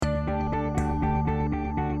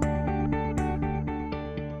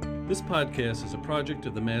This podcast is a project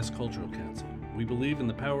of the Mass Cultural Council. We believe in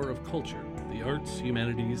the power of culture, the arts,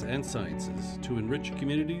 humanities, and sciences to enrich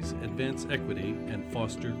communities, advance equity, and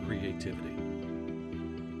foster creativity.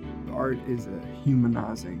 Art is a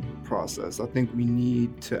humanizing process. I think we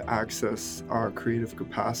need to access our creative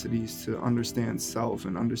capacities to understand self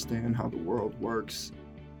and understand how the world works.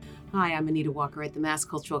 Hi, I'm Anita Walker at the Mass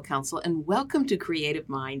Cultural Council, and welcome to Creative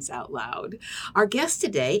Minds Out Loud. Our guest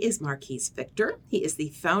today is Marquise Victor. He is the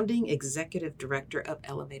founding executive director of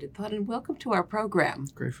Elevated Thought, and welcome to our program.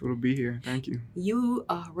 Grateful to be here. Thank you. You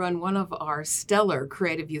run one of our stellar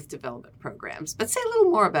creative youth development programs, but say a little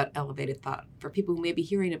more about Elevated Thought for people who may be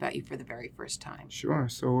hearing about you for the very first time. Sure.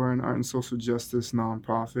 So we're an art and social justice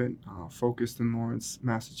nonprofit focused in Lawrence,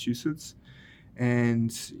 Massachusetts.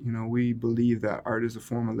 And, we believe that art is a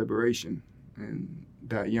form of liberation and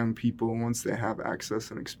that young people, once they have access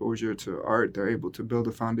and exposure to art, they're able to build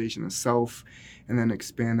a foundation of self and then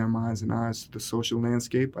expand their minds and eyes to the social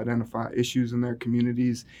landscape, identify issues in their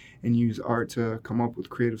communities, and use art to come up with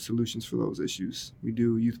creative solutions for those issues. We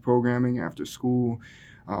do youth programming after school,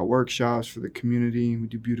 workshops for the community. We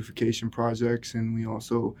do beautification projects, and we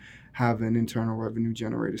also have an internal revenue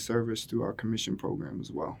generator service through our commission program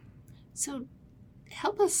as well. So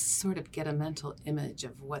help us sort of get a mental image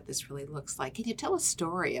of what this really looks like. Can you tell a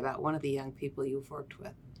story about one of the young people you've worked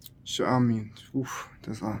with? Sure.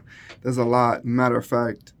 There's a lot. Matter of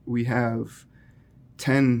fact, we have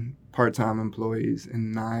 10 part-time employees,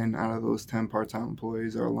 and 9 out of those 10 part-time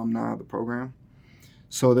employees are alumni of the program.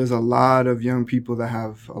 So there's a lot of young people that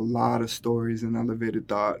have a lot of stories in Elevated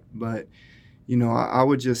Thought. But, I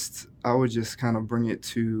would just kind of bring it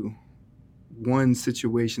to one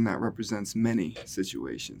situation that represents many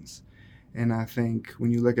situations. And I think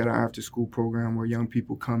when you look at our after-school program where young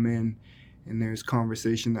people come in and there's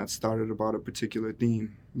conversation that started about a particular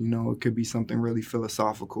theme, it could be something really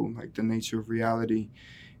philosophical, like the nature of reality.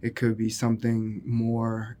 It could be something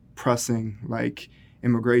more pressing, like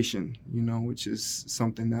immigration, which is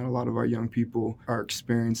something that a lot of our young people are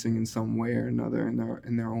experiencing in some way or another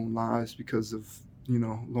in their own lives because of,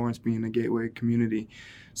 Lawrence being a gateway community.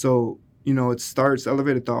 So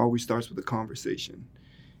Elevated Thought always starts with a conversation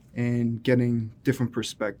and getting different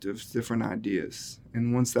perspectives, different ideas.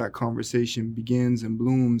 And once that conversation begins and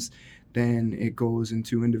blooms, then it goes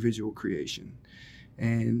into individual creation.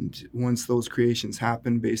 And once those creations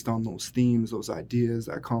happen based on those themes, those ideas,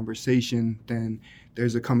 that conversation, then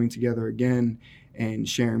there's a coming together again and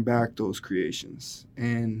sharing back those creations.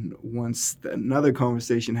 And once another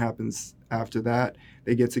conversation happens after that,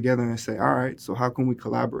 they get together and say, all right, so how can we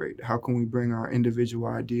collaborate? How can we bring our individual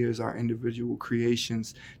ideas, our individual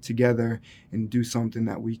creations together and do something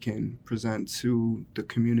that we can present to the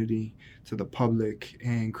community, to the public,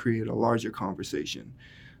 and create a larger conversation?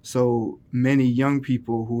 So many young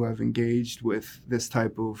people who have engaged with this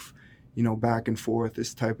type of back and forth,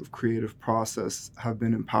 this type of creative process have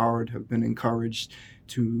been empowered, have been encouraged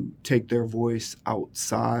to take their voice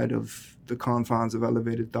outside of the confines of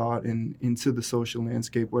Elevated Thought and into the social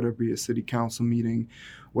landscape, whether it be a city council meeting,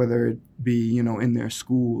 whether it be, in their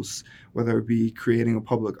schools, whether it be creating a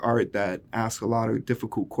public art that asks a lot of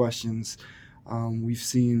difficult questions. We've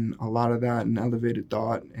seen a lot of that in Elevated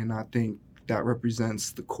Thought, and I think that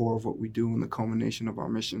represents the core of what we do and the culmination of our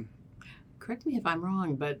mission. Correct me if I'm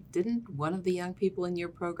wrong, but didn't one of the young people in your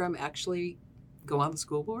program actually go on the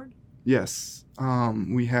school board? Yes.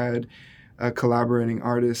 We had a collaborating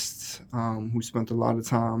artist who spent a lot of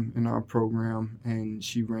time in our program, and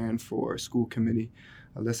she ran for school committee,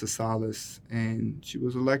 Alyssa Salas, and she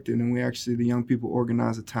was elected. And the young people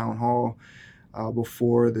organized a town hall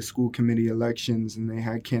before the school committee elections, and they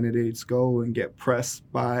had candidates go and get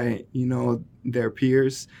pressed by, their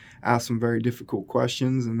peers, ask some very difficult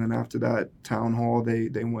questions. And then after that town hall,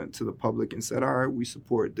 they went to the public and said, all right, we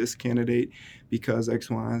support this candidate because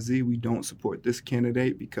X, Y, and Z. We don't support this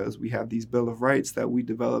candidate because we have these Bill of Rights that we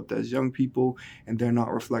developed as young people, and they're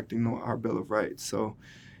not reflecting our Bill of Rights. So,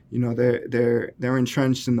 they're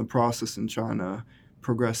entrenched in the process and trying to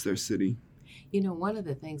progress their city. One of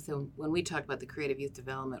the things that when we talk about the creative youth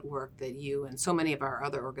development work that you and so many of our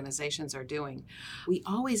other organizations are doing, we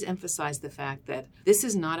always emphasize the fact that this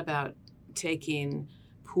is not about taking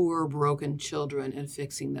poor, broken children and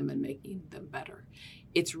fixing them and making them better.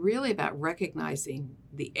 It's really about recognizing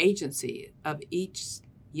the agency of each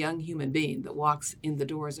young human being that walks in the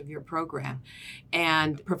doors of your program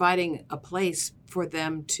and providing a place for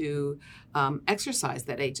them to exercise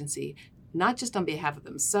that agency, not just on behalf of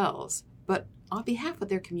themselves, but on behalf of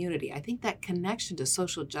their community. I think that connection to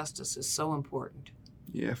social justice is so important.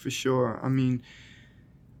 Yeah, for sure.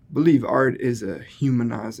 believe art is a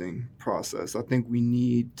humanizing process. I think we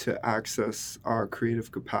need to access our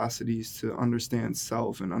creative capacities to understand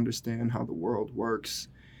self and understand how the world works.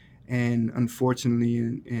 And unfortunately,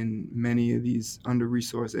 in many of these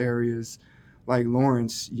under-resourced areas, like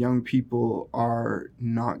Lawrence, young people are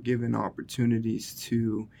not given opportunities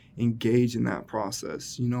to engage in that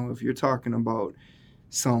process. You know, if you're talking about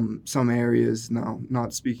some areas, now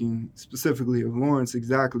not speaking specifically of Lawrence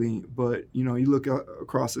exactly, but you know, you look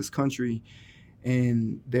across this country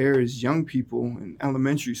and there's young people in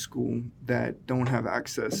elementary school that don't have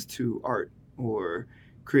access to art or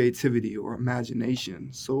creativity or imagination.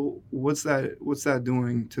 So what's that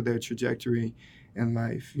doing to their trajectory in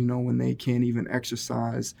life, you know, when they can't even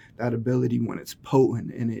exercise that ability when it's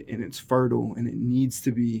potent and it's fertile and it needs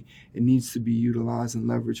to be utilized and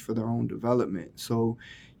leveraged for their own development. So,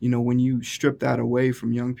 you know, when you strip that away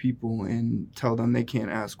from young people and tell them they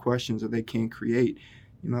can't ask questions or they can't create,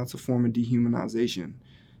 you know, that's a form of dehumanization.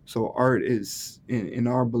 So art is in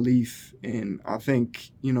our belief, and I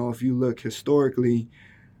think, you know, if you look historically,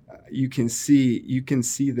 you can see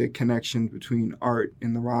the connection between art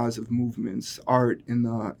and the rise of movements, art in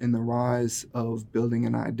the rise of building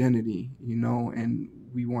an identity, you know, and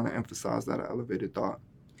we want to emphasize that elevated thought.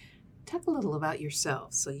 Talk a little about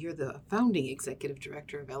yourself. So you're the founding executive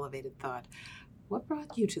director of Elevated Thought. What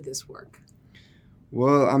brought you to this work?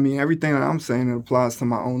 Well, I mean, everything that I'm saying, it applies to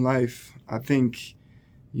my own life. I think,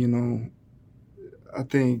 you know,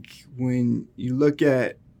 when you look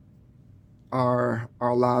at our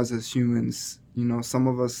lives as humans, you know, some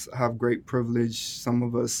of us have great privilege, some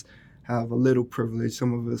of us have a little privilege,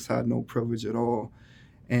 some of us had no privilege at all.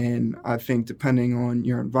 And I think depending on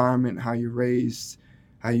your environment, how you're raised,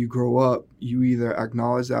 how you grow up, you either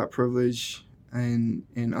acknowledge that privilege and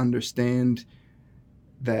understand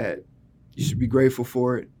that you should be grateful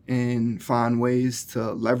for it and find ways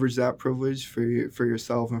to leverage that privilege for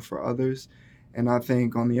yourself and for others. And I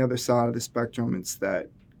think on the other side of the spectrum, it's that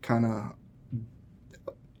kind of,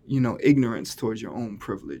 you know, ignorance towards your own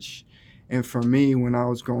privilege. And for me, when I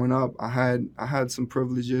was growing up, I had some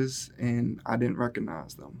privileges and I didn't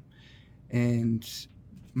recognize them. And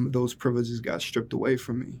those privileges got stripped away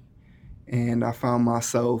from me. And I found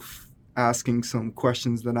myself asking some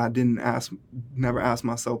questions that I never asked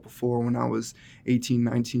myself before when I was 18,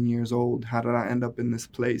 19 years old. How did I end up in this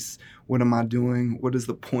place? What am I doing? What is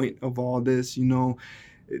the point of all this? You know,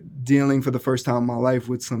 dealing for the first time in my life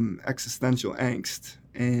with some existential angst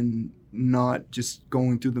and not just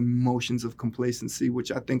going through the motions of complacency,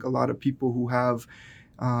 which I think a lot of people who have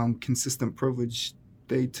consistent privilege,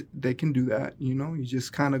 they can do that. You know, you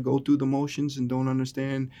just kind of go through the motions and don't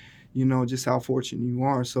understand, you know, just how fortunate you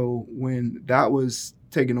are. So when that was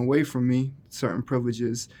taken away from me, certain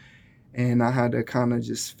privileges, and I had to kind of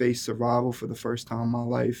just face survival for the first time in my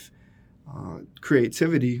life,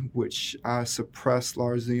 creativity, which I suppressed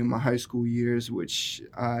largely in my high school years, which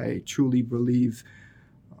I truly believe,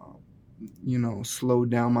 you know,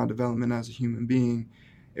 slowed down my development as a human being,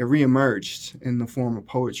 it reemerged in the form of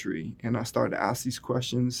poetry. And I started to ask these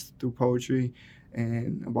questions through poetry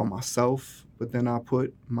and about myself. But then I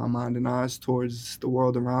put my mind and eyes towards the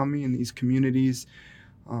world around me and these communities.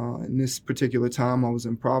 In this particular time, I was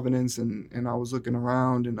in Providence and I was looking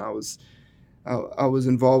around and I was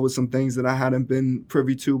involved with some things that I hadn't been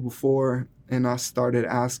privy to before. And I started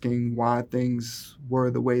asking why things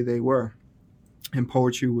were the way they were. And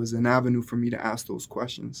poetry was an avenue for me to ask those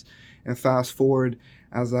questions. And fast forward,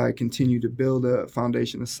 as I continue to build a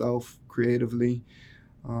foundation of self creatively,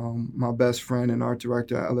 my best friend and art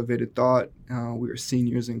director at Elevated Thought, we were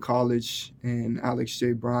seniors in college, and Alex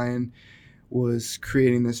J. Bryan was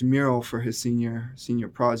creating this mural for his senior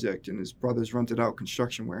project, and his brothers rented out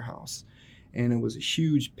Construction Warehouse. And it was a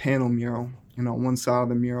huge panel mural, and on one side of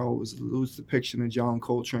the mural was a loose depiction of John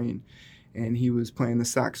Coltrane, and he was playing the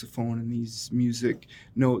saxophone, and these music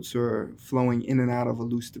notes were flowing in and out of a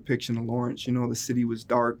loose depiction of Lawrence. You know, the city was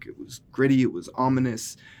dark, it was gritty, it was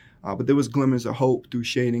ominous, but there was glimmers of hope through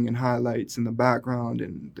shading and highlights in the background,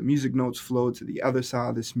 and the music notes flowed to the other side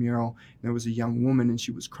of this mural. And there was a young woman, and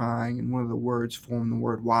she was crying, and one of the words formed the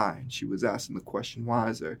word why. And she was asking the question,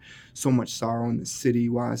 why is there so much sorrow in the city?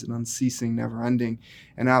 Why is it unceasing, never ending?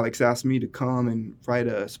 And Alex asked me to come and write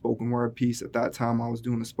a spoken word piece. At that time, I was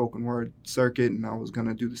doing the spoken word circuit, and I was going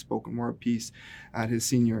to do the spoken word piece at his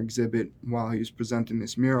senior exhibit while he was presenting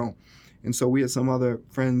this mural. And so we had some other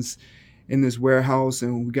friends in this warehouse,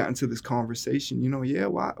 and we got into this conversation, you know,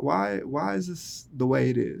 why is this the way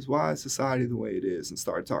it is? Why is society the way it is? And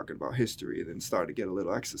started talking about history, and then started to get a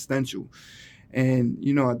little existential. And,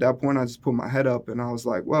 you know, at that point, I just put my head up and I was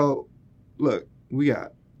like, well, look, we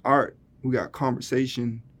got art, we got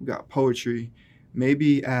conversation, we got poetry.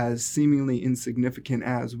 Maybe as seemingly insignificant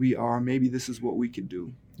as we are, maybe this is what we could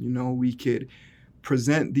do. We could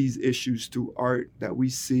present these issues through art that we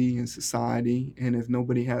see in society. And if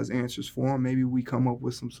nobody has answers for them, maybe we come up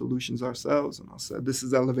with some solutions ourselves. And I said, this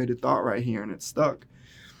is elevated thought right here, and it stuck.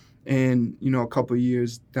 And, a couple of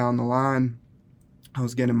years down the line, I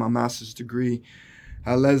was getting my master's degree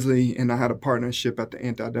at Lesley, and I had a partnership at the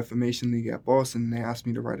Anti-Defamation League at Boston, and they asked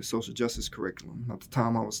me to write a social justice curriculum. At the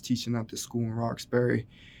time, I was teaching at this school in Roxbury,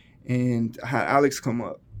 and I had Alex come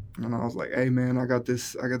up. And I was like, hey, man, I got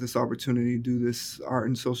this opportunity to do this art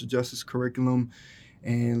and social justice curriculum,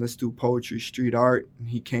 and let's do poetry, street art. And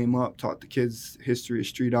he came up, taught the kids history of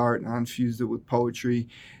street art, and I infused it with poetry.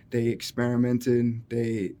 They experimented,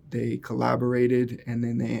 they collaborated, and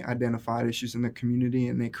then they identified issues in the community,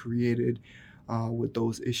 and they created with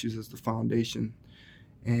those issues as the foundation.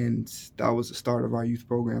 And that was the start of our youth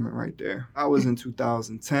programming right there. I was in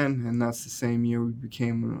 2010, and that's the same year we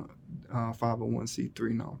became a 501c3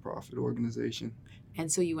 nonprofit organization.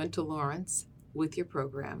 And so you went to Lawrence with your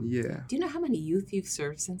program. Yeah. Do you know how many youth you've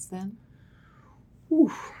served since then?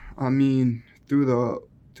 Whew. I mean, through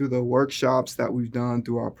the workshops that we've done,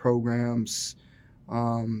 through our programs,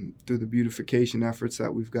 through the beautification efforts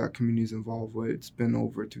that we've got communities involved with, it's been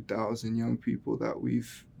over 2,000 young people that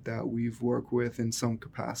we've worked with in some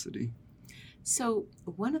capacity. So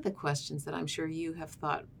one of the questions that I'm sure you have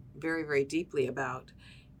thought very, very deeply about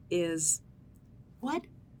is, what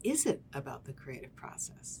is it about the creative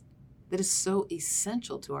process that is so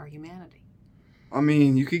essential to our humanity? I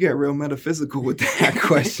mean, you could get real metaphysical with that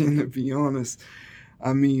question, to be honest.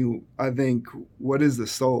 I mean, I think, what is the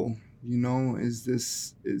soul?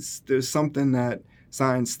 Is there's something that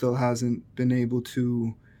science still hasn't been able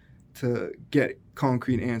to get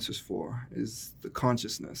concrete answers for, is the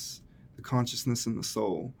consciousness and the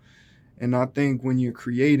soul. And I think when you're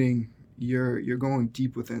creating, you're going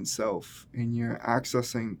deep within self, and you're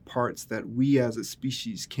accessing parts that we as a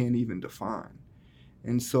species can't even define.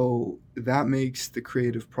 And so that makes the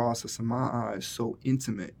creative process, in my eyes, so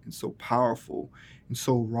intimate and so powerful and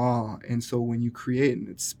so raw. And so when you create and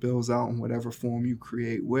it spills out in whatever form you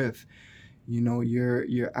create with,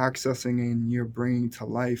 you're accessing and you're bringing to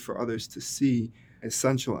life for others to see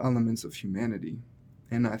essential elements of humanity.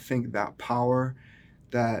 And I think that power,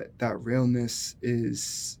 that realness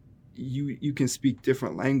is, you can speak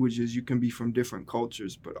different languages, you can be from different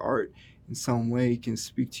cultures, but art in some way can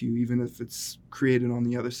speak to you, even if it's created on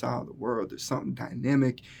the other side of the world. There's something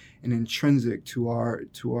dynamic and intrinsic to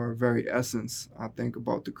our very essence, I think,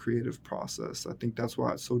 about the creative process. I think that's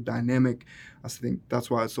why it's so dynamic. I think that's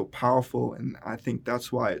why it's so powerful. And I think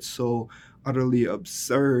that's why it's so utterly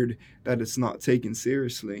absurd that it's not taken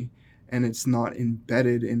seriously and it's not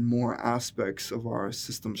embedded in more aspects of our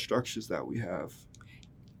system structures that we have.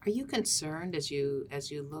 Are you concerned as you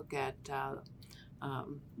look at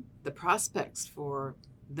the prospects for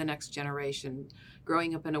the next generation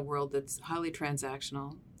growing up in a world that's highly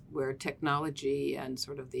transactional, where technology and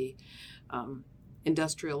sort of the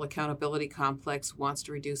industrial accountability complex wants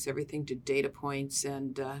to reduce everything to data points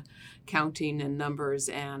and counting and numbers,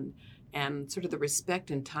 and sort of the respect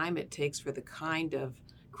and time it takes for the kind of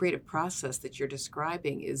creative process that you're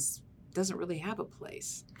describing doesn't really have a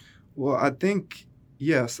place? Well, I think,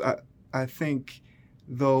 yes, I think,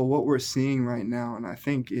 though, what we're seeing right now, and I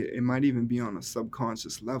think it might even be on a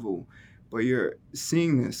subconscious level, but you're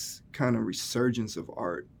seeing this kind of resurgence of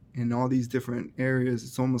art in all these different areas.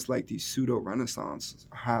 It's almost like these pseudo-renaissances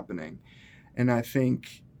are happening. And I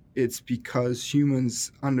think it's because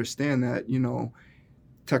humans understand that,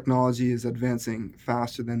 technology is advancing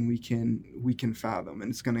faster than we can fathom, and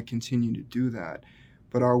it's going to continue to do that.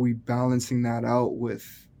 But are we balancing that out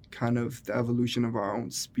with kind of the evolution of our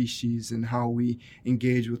own species and how we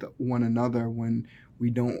engage with one another when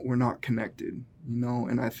we're not connected,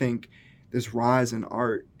 And I think this rise in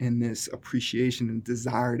art and this appreciation and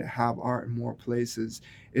desire to have art in more places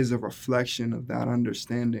is a reflection of that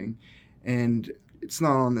understanding. And it's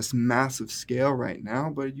not on this massive scale right now,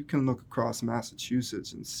 but you can look across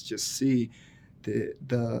Massachusetts and just see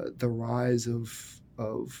the rise of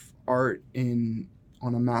art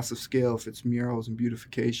on a massive scale, if it's murals and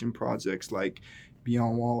beautification projects like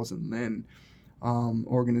Beyond Walls and Lynn,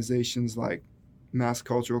 organizations like Mass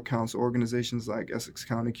Cultural Council, organizations like Essex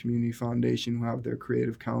County Community Foundation, who have their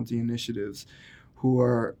Creative County initiatives, who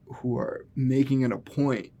are making it a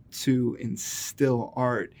point to instill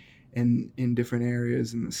art in different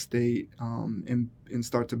areas in the state, and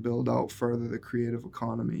start to build out further the creative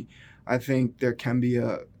economy. I think there can be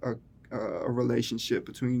a relationship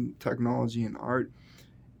between technology and art.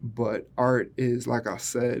 But art is, like I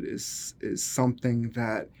said, is something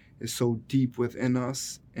that is so deep within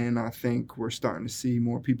us. And I think we're starting to see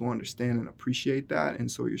more people understand and appreciate that. And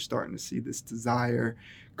so you're starting to see this desire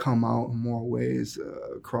come out in more ways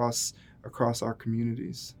across our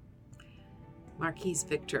communities. Marquise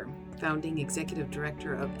Victor, founding executive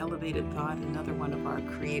director of Elevated Thought, another one of our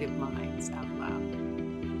creative minds out loud.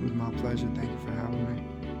 It was my pleasure. Thank you for having me.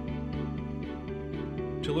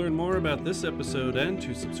 To learn more about this episode and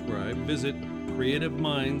to subscribe, visit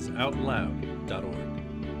creativemindsoutloud.org.